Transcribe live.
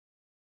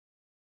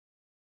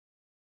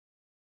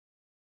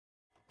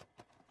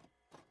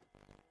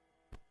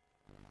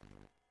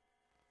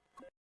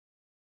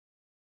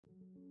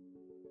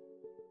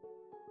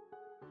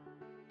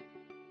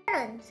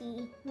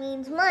currency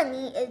means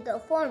money is the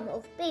form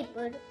of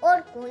paper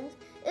or coins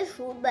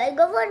issued by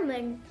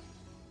government.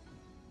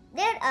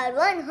 There are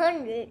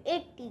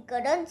 180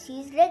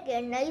 currencies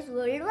recognized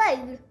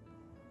worldwide.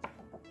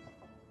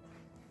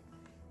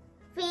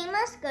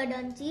 Famous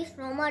currencies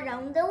from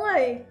around the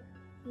world: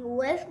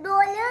 US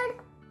dollar,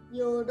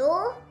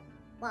 euro,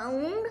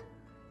 pound,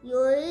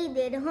 UAE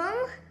dirham,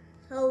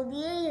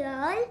 Saudi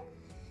riyal,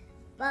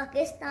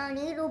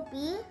 Pakistani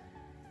rupee,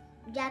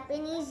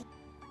 Japanese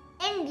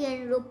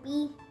Indian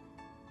rupee.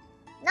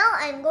 Now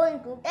I am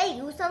going to tell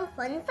you some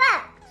fun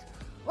facts.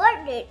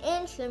 What did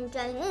ancient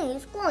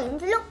Chinese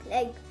coins look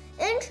like?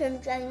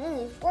 Ancient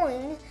Chinese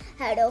coins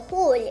had a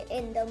hole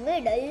in the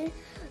middle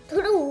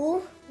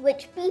through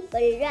which people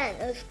ran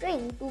a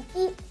string to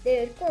keep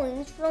their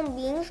coins from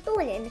being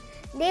stolen.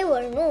 There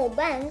were no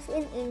banks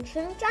in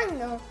ancient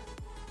China.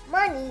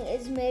 Money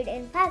is made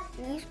in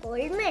factories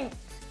called mints.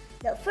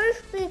 The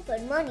first paper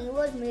money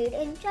was made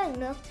in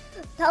China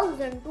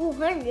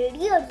 1200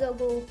 years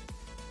ago.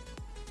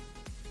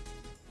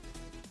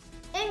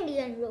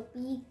 Indian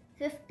rupee,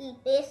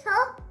 50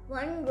 paisa,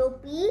 1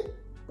 rupee,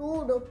 2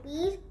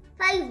 rupees,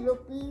 5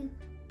 rupees.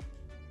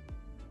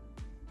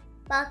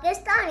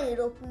 Pakistani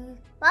rupee.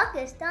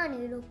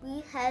 Pakistani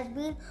rupee has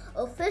been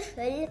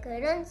official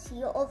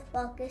currency of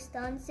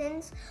Pakistan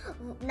since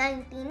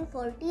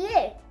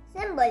 1948.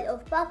 Symbol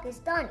of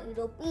Pakistani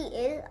rupee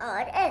is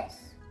RS.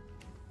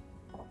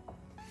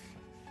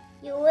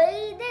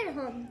 UAE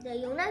dirham. The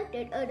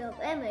United Arab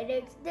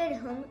Emirates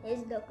dirham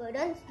is the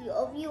currency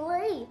of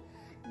UAE.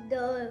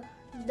 The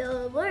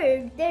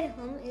word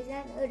dirham is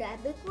an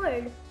Arabic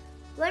word.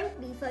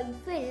 25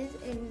 fils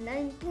in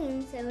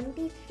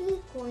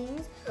 1973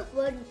 coins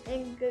were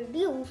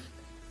introduced.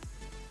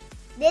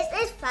 This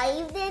is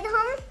 5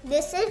 dirham,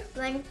 this is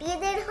 20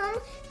 dirham,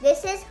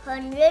 this is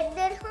 100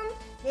 dirham,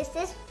 this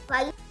is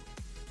 5